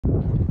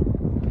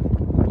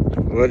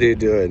What are you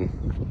doing?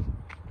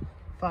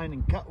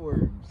 Finding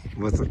cutworms.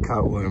 What's a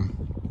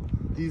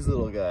cutworm? These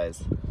little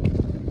guys.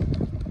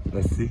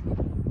 Let's see.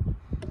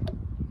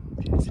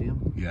 Can you see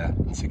them? Yeah,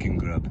 chicken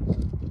grub.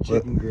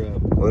 Chicken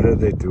grub. What are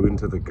they doing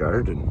to the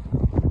garden?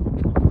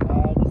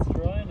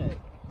 Destroying it.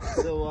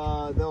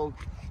 So they'll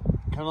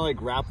kind of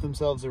like wrap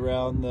themselves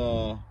around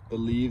the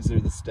leaves or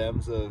the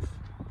stems of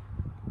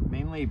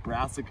mainly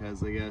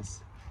brassicas, I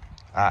guess.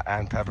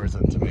 And peppers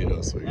and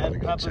tomatoes, so we gotta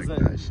go check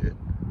that shit.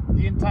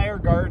 The entire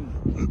garden.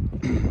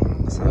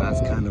 So that's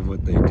kind of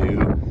what they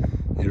do.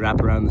 They wrap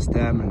around the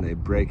stem and they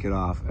break it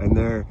off. And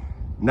they're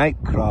night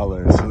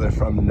crawlers, so they're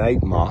from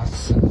night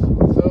moths.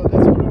 So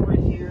this one over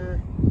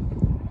here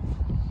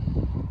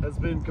has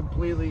been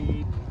completely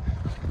eaten.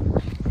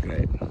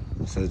 Great.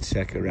 So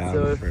check around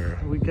So for...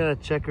 we gotta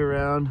check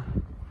around.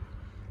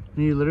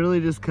 And you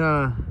literally just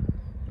kind of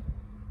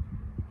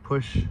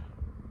push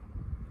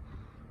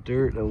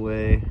dirt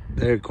away.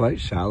 They're quite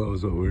shallow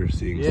is what we're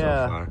seeing so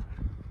far.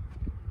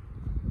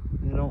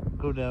 They don't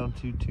go down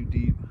too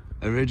deep.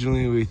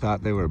 Originally we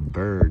thought they were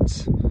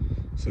birds.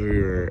 So we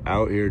were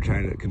out here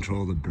trying to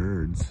control the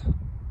birds.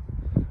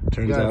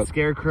 Turns out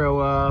scarecrow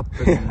up.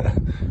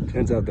 And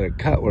turns out they're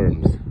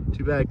cutworms.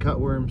 Too bad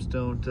cutworms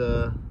don't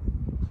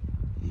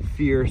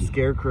fear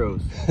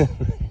scarecrows.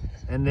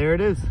 And there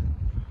it is.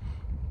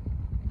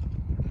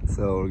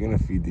 So we're gonna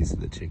feed these to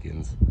the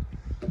chickens.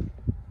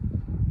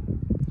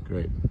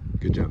 Great,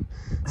 good job.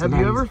 Have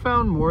you ever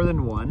found more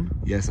than one?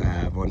 Yes, I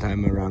have. One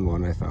time around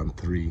one, I found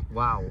 3.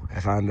 Wow. I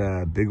found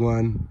a big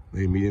one,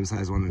 a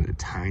medium-sized one, and a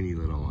tiny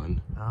little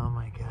one. Oh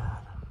my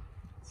God,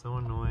 so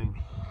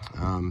annoying.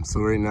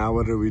 So right now,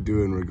 what are we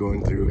doing? We're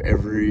going through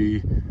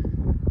every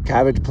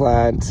cabbage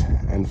plant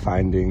and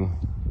finding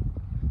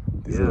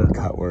these little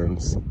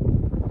cutworms.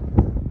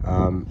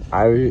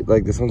 I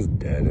like this one's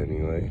dead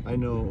anyway. I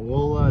know.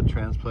 We'll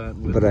transplant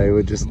with. But I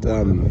would just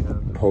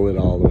pull it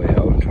all the way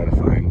out and try to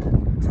find.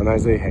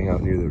 Sometimes they hang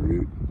out near the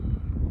root.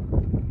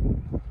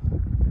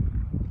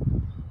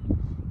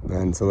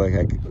 And so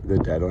like the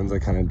dead ones, I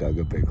kind of dug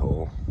a big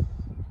hole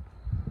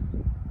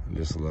and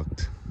just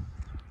looked.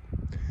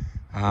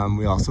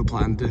 We also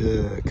plan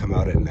to come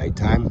out at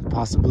nighttime,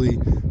 possibly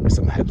with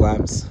some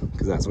headlamps,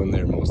 because that's when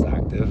they're most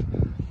active.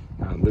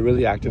 They're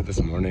really active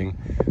this morning.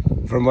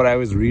 From what I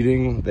was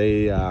reading,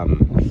 they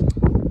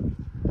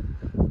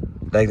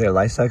like their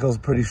life cycle is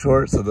pretty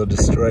short, so they'll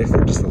destroy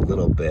for just a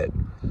little bit.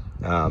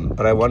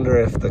 But I wonder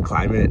if the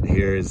climate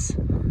here is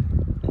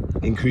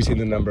increasing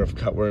the number of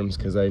cutworms,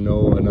 because I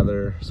know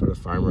another sort of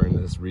farmer in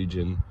this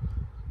region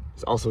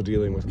is also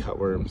dealing with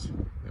cutworms.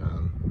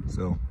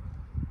 So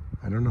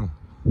I don't know.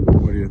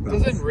 What are your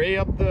thoughts? Doesn't Ray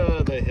up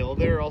the hill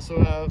there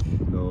also have?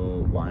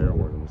 No,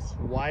 wireworms.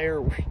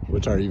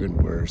 Which are even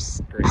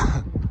worse. Great.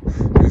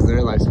 Because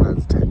their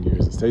lifespan's 10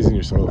 years. It stays in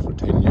your soil for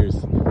 10 years.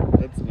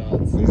 That's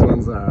nuts. These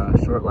ones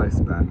short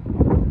lifespan.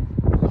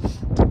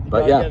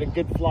 But yeah, get a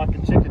good flock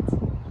of chickens.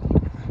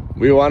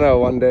 We want to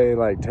one day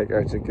like take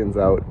our chickens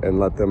out and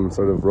let them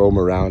sort of roam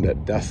around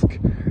at dusk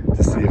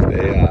to see if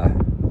they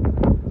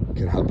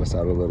can help us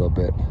out a little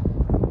bit.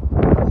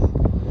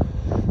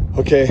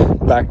 Okay,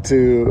 back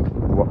to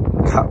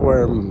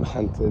cutworm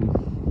hunting.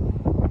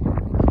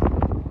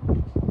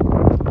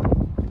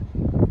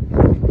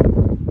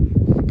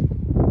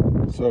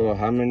 So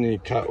how many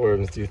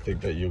cutworms do you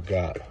think that you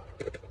got?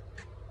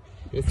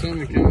 This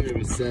time I counted it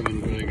was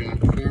 7, but I got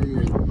far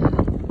more than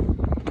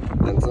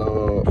that. And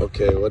so,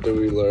 okay, what do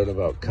we learn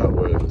about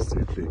cutworms, do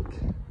you think?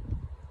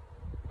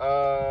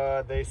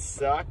 They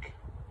suck.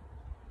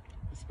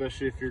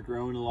 Especially if you're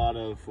growing a lot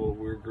of what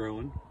we're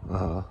growing.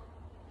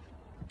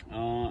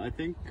 I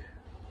think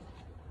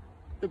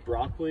the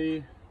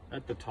broccoli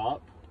at the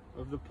top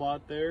of the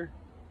plot there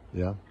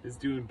is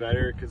doing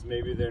better because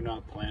maybe they're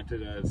not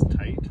planted as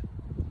tight.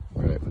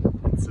 Right.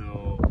 And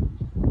so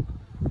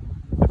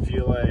I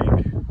feel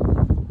like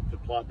the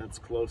plot that's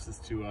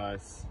closest to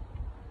us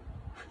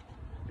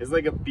is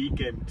like a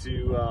beacon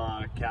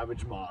to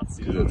cabbage moths.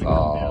 You know, it's they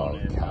all come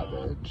down and,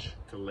 cabbage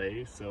to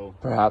lay. So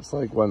perhaps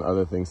like when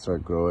other things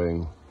start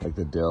growing, like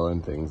the dill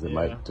and things, it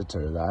might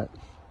deter that.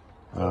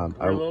 So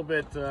we're a little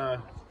bit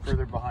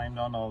further behind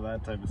on all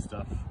that type of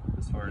stuff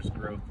as far as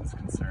growth is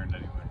concerned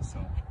anyway.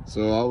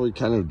 So all we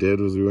kind of did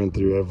was we went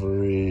through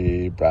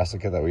every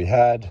brassica that we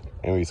had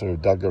and we sort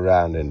of dug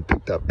around and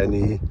picked up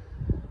any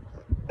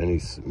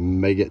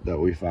maggot that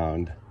we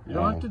found. You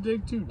don't have to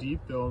dig too deep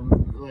though,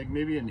 like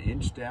maybe an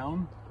inch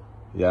down.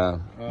 Yeah.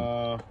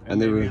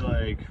 And they maybe were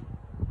like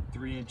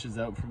 3 inches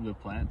out from the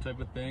plant type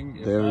of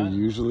thing. They were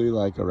usually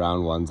like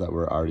around ones that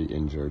were already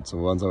injured. So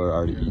ones that were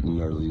already eaten,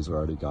 their leaves were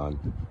already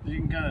gone. You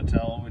can kind of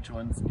tell which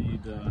ones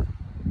need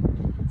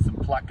some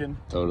plucking.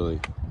 Totally.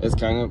 It's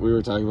kind of, we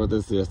were talking about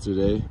this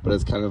yesterday, but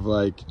it's kind of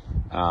like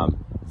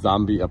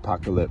zombie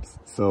apocalypse.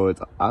 So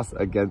it's us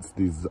against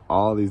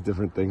all these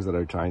different things that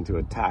are trying to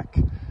attack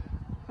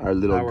our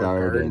little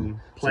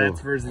garden.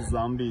 Plants versus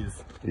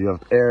zombies. You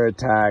have air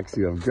attacks,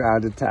 you have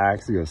ground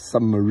attacks, you have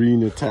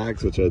submarine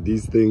attacks, which are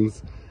these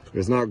things. If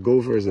it's not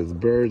gophers, it's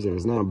birds. If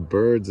it's not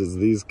birds, it's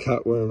these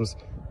cutworms.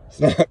 It's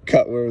not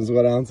cutworms,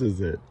 what else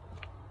is it?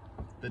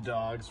 The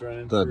dogs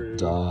running The through.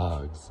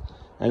 dogs.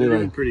 They're Anyway,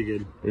 doing pretty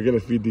good. we're gonna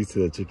feed these to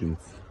the chickens.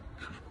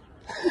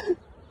 Do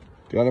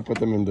you wanna put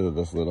them into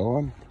this little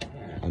one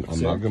and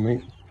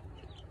amalgamate?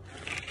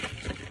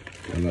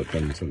 And let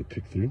them sort of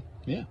pick through?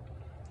 Yeah.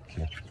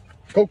 Okay.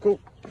 Coco.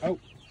 Oh.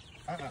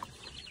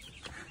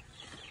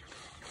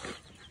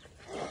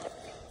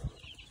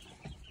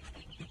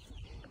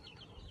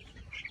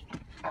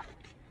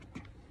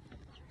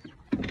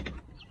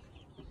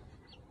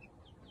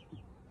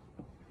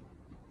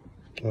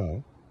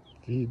 Well,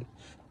 feed.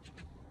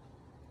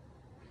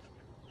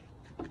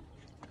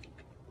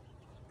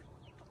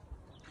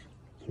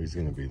 Who's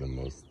gonna be the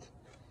most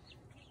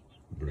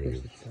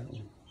brave?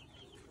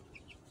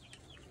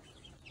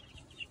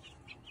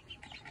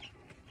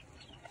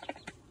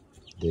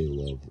 They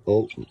love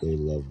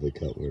the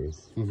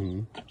cutworms.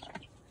 Mm-hmm.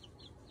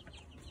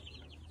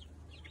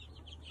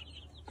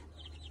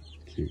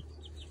 Cute.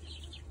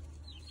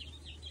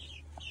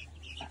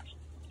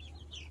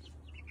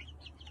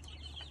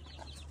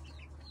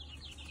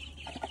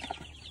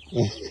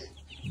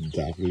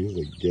 Daphne's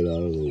like, get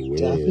out of the way.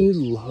 Daphne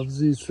loves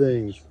these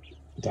things.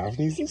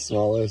 Daphne's the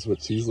smallest,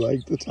 but she's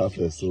like the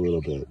toughest a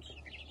little bit.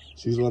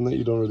 She's one that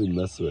you don't really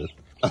mess with.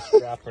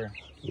 Scrapper.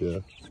 Yeah.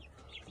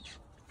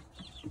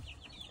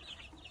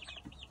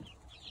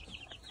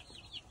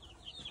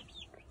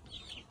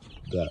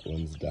 That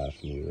one's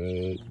Daphne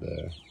right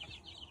there.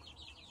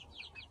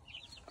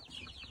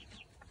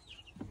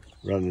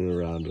 Running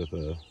around with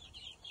a...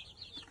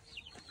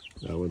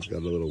 That one's got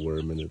a little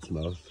worm in its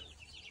mouth.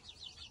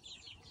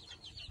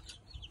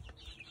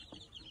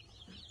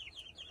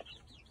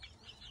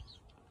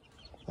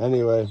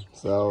 Anyway,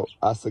 so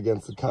us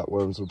against the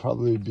cutworms will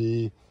probably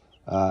be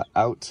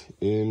out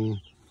in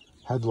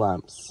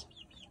headlamps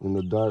in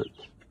the dark,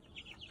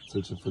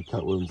 searching for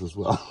cutworms as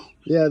well.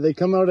 Yeah, they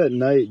come out at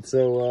night,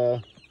 so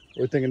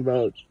we're thinking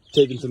about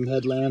taking some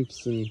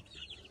headlamps and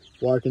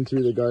walking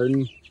through the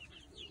garden.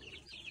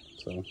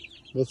 So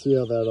we'll see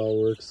how that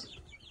all works.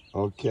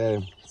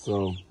 Okay,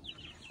 so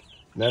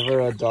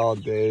never a dull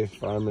day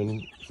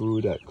farming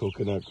food at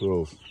Coconut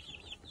Grove.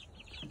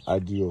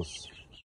 Adios.